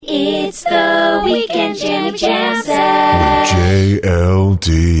It's the Weekend Jammy Jam Session.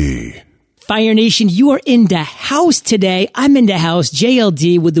 JLD. Fire Nation, you are in the house today. I'm in the house,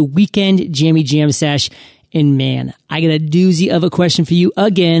 JLD, with the Weekend Jammy Jam Sesh. And man, I got a doozy of a question for you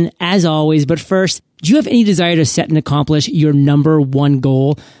again, as always. But first, do you have any desire to set and accomplish your number one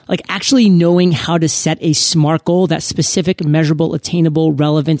goal? Like actually knowing how to set a SMART goal that's specific, measurable, attainable,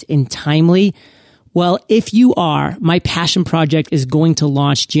 relevant, and timely? Well, if you are, my passion project is going to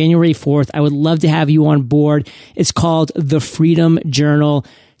launch January 4th. I would love to have you on board. It's called The Freedom Journal.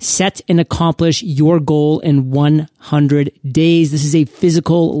 Set and accomplish your goal in 100 days. This is a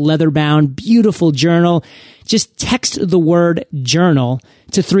physical, leather-bound, beautiful journal. Just text the word journal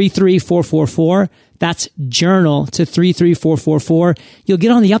to 33444. That's journal to 33444. You'll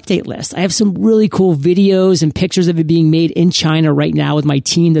get on the update list. I have some really cool videos and pictures of it being made in China right now with my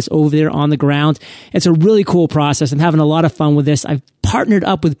team that's over there on the ground. It's a really cool process. I'm having a lot of fun with this. I've partnered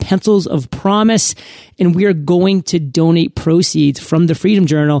up with Pencils of Promise, and we are going to donate proceeds from the Freedom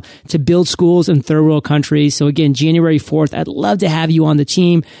Journal to build schools in third world countries. So again, January 4th, I'd love to have you on the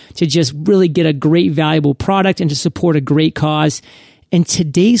team to just really get a great, valuable product and to support a great cause. And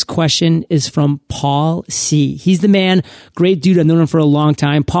today's question is from Paul C. He's the man, great dude. I've known him for a long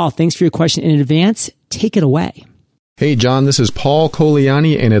time. Paul, thanks for your question in advance. Take it away. Hey, John, this is Paul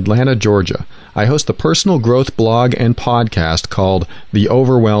Coliani in Atlanta, Georgia. I host the personal growth blog and podcast called The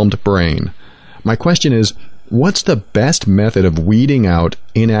Overwhelmed Brain. My question is, what's the best method of weeding out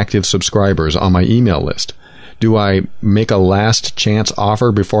inactive subscribers on my email list? Do I make a last chance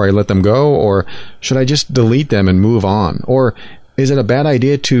offer before I let them go, or should I just delete them and move on? Or is it a bad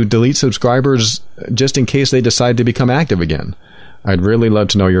idea to delete subscribers just in case they decide to become active again? I'd really love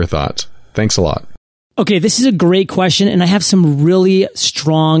to know your thoughts. Thanks a lot. Okay, this is a great question, and I have some really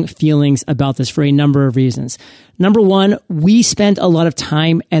strong feelings about this for a number of reasons. Number one, we spend a lot of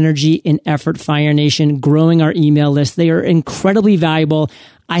time, energy, and effort, Fire Nation, growing our email list. They are incredibly valuable.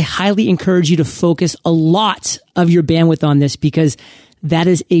 I highly encourage you to focus a lot of your bandwidth on this because that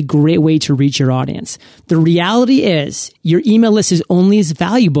is a great way to reach your audience. The reality is your email list is only as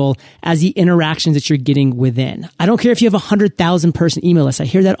valuable as the interactions that you're getting within. I don't care if you have a 100,000 person email list. I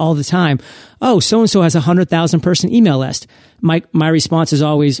hear that all the time. Oh, so-and-so has a 100,000 person email list. My response is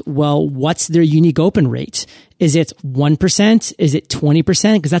always, well, what's their unique open rate? Is it 1%? Is it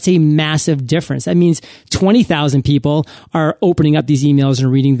 20%? Because that's a massive difference. That means 20,000 people are opening up these emails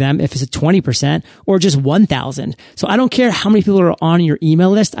and reading them if it's a 20% or just 1,000. So I don't care how many people are on your email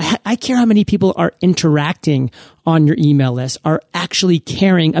list. I care how many people are interacting on your email list, are actually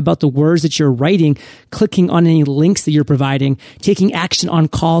caring about the words that you're writing, clicking on any links that you're providing, taking action on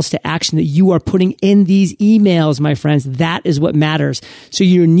calls to action that you are putting in these emails, my friends. That is what matters. So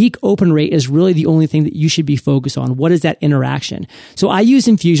your unique open rate is really the only thing that you should be focused on. What is that interaction? So I use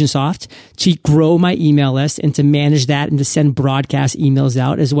Infusionsoft to grow my email list and to manage that and to send broadcast emails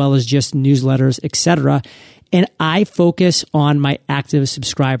out as well as just newsletters, etc. And I focus on my active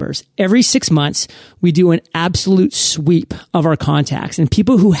subscribers. Every 6 months, we do an absolute sweep of our contacts and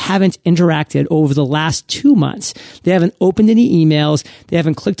people who haven't interacted over the last 2 months. They haven't opened any emails. They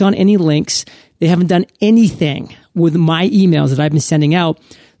haven't clicked on any links. They haven't done anything with my emails that I've been sending out.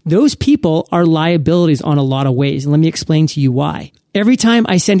 Those people are liabilities on a lot of ways. And let me explain to you why. Every time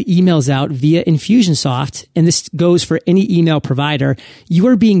I send emails out via Infusionsoft, and this goes for any email provider, you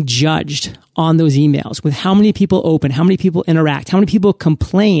are being judged on those emails with how many people open, how many people interact, how many people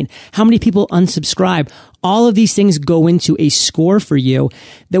complain, how many people unsubscribe. All of these things go into a score for you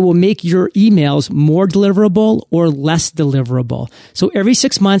that will make your emails more deliverable or less deliverable. So every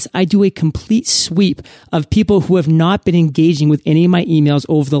 6 months, I do a complete sweep of people who have not been engaging with any of my emails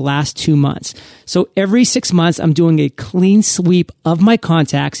over the last 2 months. So every 6 months, I'm doing a clean sweep of my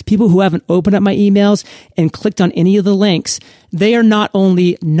contacts, people who haven't opened up my emails and clicked on any of the links. They are not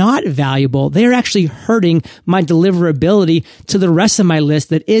only not valuable, they are actually hurting my deliverability to the rest of my list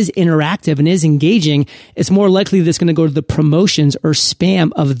that is interactive and is engaging. It's more likely that's going to go to the promotions or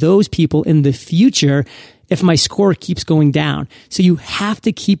spam of those people in the future if my score keeps going down. So you have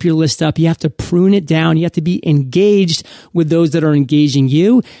to keep your list up. You have to prune it down. You have to be engaged with those that are engaging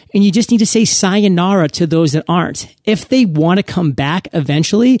you. And you just need to say sayonara to those that aren't. If they want to come back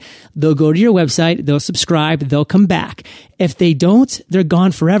eventually, they'll go to your website, they'll subscribe, they'll come back. If they don't, they're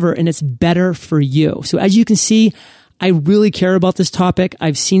gone forever, and it's better for you. So as you can see, I really care about this topic.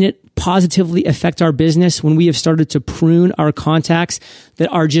 I've seen it positively affect our business when we have started to prune our contacts that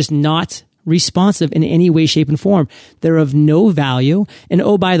are just not responsive in any way, shape, and form. They're of no value. And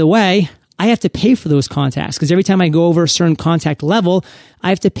oh, by the way, I have to pay for those contacts because every time I go over a certain contact level, I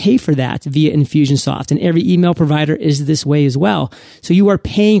have to pay for that via Infusionsoft. And every email provider is this way as well. So you are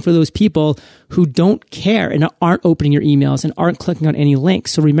paying for those people who don't care and aren't opening your emails and aren't clicking on any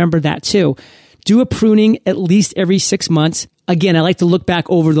links. So remember that too. Do a pruning at least every 6 months. Again, I like to look back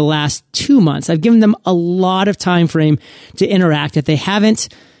over the last 2 months. I've given them a lot of time frame to interact. If they haven't,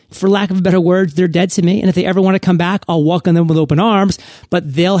 for lack of a better word, they're dead to me. And if they ever want to come back, I'll welcome them with open arms,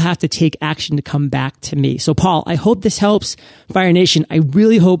 but they'll have to take action to come back to me. So Paul, I hope this helps Fire Nation. I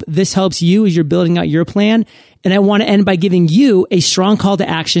really hope this helps you as you're building out your plan. And I want to end by giving you a strong call to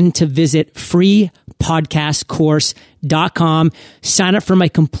action to visit freepodcastcourse.com. Sign up for my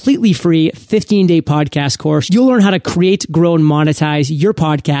completely free 15-day podcast course. You'll learn how to create, grow, and monetize your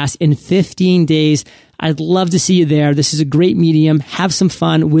podcast in 15 days. I'd love to see you there. This is a great medium. Have some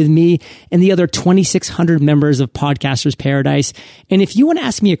fun with me and the other 2,600 members of Podcasters Paradise. And if you want to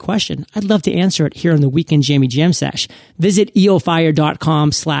ask me a question, I'd love to answer it here on the Weekend Jammy Jam Sesh. Visit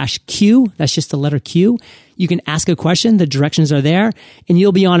eofire.com/Q. That's just the letter Q. You can ask a question. The directions are there. And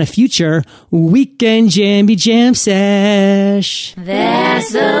you'll be on a future Weekend Jammy Jam Sesh.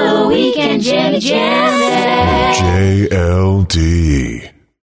 That's the Weekend Jammy Jam Sesh. JLD.